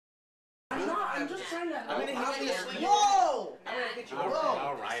I'm just trying to help. Whoa!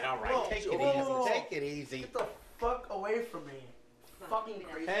 All right. Take it easy. Take it easy. Get the fuck away from me. Fucking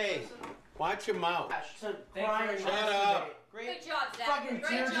crazy. Hey, watch your mouth. Shut up. Good job, Zach. Fucking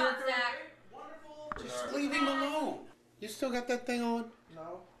Great job, Zach. Just leave him alone. You still got that thing on?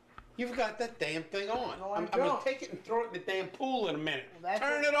 No. You've got that damn thing on. No, I I'm don't. gonna take it and throw it in the damn pool in a minute. Well,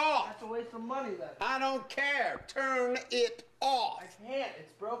 Turn it off. That's a waste of money then. I don't care. Turn it off. I can't.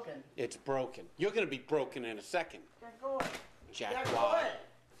 It's broken. It's broken. You're gonna be broken in a second. Dad, go away. Jack, Dad, why? go away.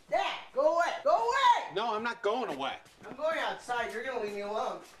 Dad, go away. Go away. No, I'm not going away. I'm going outside. You're gonna leave me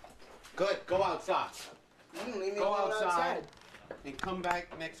alone. Good. Go outside. You're gonna leave me Go alone outside and come back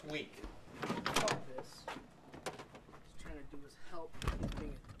next week. Fuck this. He's trying to do his help. He's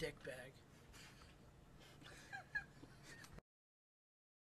being a dickbag.